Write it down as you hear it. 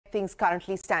things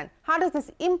currently stand. How does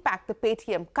this impact the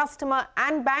Paytm customer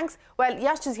and banks? Well,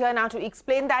 Yash is here now to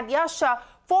explain that. Yash,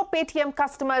 for Paytm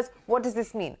customers, what does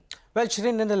this mean? Well,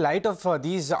 Shireen, in the light of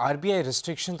these RBI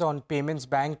restrictions on payments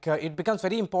bank, it becomes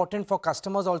very important for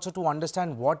customers also to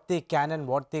understand what they can and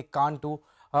what they can't do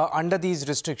under these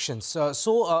restrictions.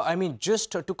 I mean,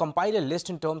 just to compile a list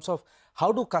in terms of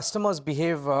how do customers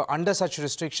behave under such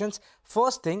restrictions.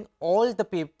 First thing, all the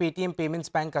Paytm Payments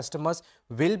Bank customers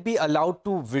will be allowed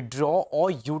to withdraw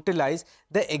or utilize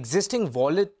the existing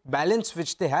wallet balance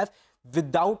which they have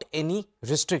without any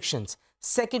restrictions.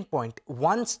 Second point,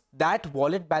 once that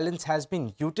wallet balance has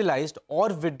been utilized or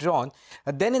withdrawn,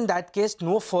 then in that case,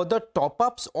 no further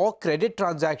top-ups or credit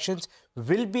transactions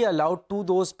will be allowed to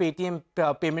those Paytm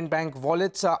Payment Bank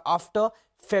wallets after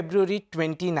February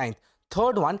 29th.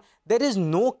 Third one, there is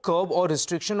no curb or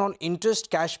restriction on interest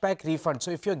cashback refund.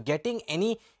 So if you're getting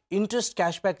any interest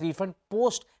cashback refund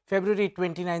post February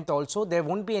 29th also, there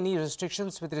won't be any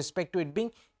restrictions with respect to it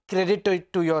being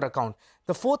credited to your account.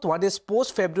 The fourth one is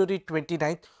post February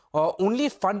 29th, only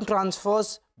fund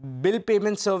transfers, bill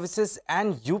payment services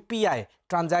and UPI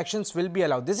transactions will be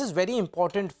allowed. This is very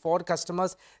important for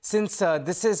customers since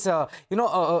this is,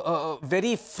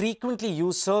 very frequently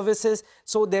used services.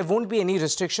 So there won't be any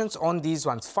restrictions on these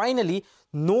ones. Finally,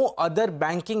 no other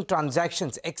banking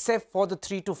transactions except for the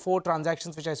 3 to 4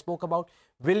 transactions which I spoke about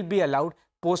will be allowed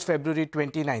post February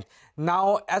 29th.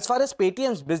 Now, as far as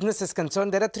Paytm's business is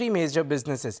concerned, there are 3 major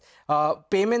businesses: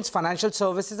 payments, financial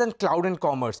services and cloud and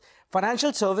commerce.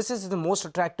 Financial services is the most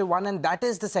attractive one, and that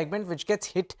is the segment which gets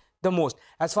hit the most.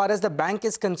 As far as the bank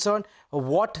is concerned,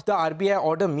 what the RBI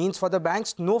order means for the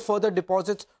banks: no further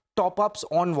deposits, top-ups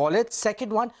on wallets.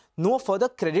 Second one, no further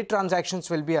credit transactions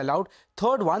will be allowed.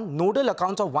 Third one, nodal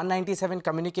accounts of 197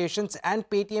 communications and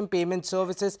Paytm payment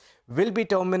services will be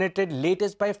terminated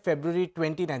latest by February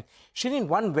 29th. Shireen,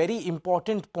 one very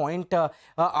important point,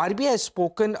 RBI has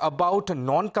spoken about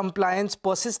non-compliance,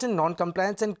 persistent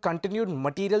non-compliance and continued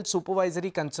material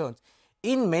supervisory concerns.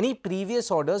 In many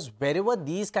previous orders, wherever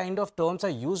these kind of terms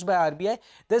are used by RBI,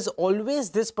 there's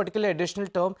always this particular additional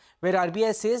term where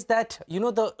RBI says that,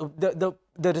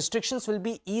 the restrictions will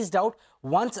be eased out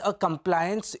once a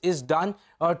compliance is done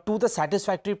to the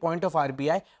satisfactory point of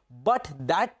RBI. But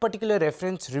that particular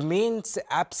reference remains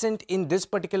absent in this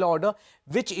particular order,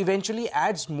 which eventually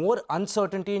adds more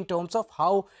uncertainty in terms of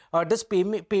how does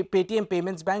Paytm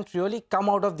Payments Bank really come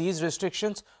out of these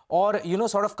restrictions or,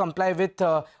 sort of comply with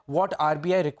what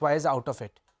RBI requires out of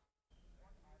it.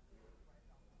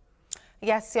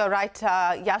 Yes, you're right,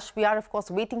 Yash. We are, of course,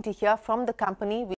 waiting to hear from the company.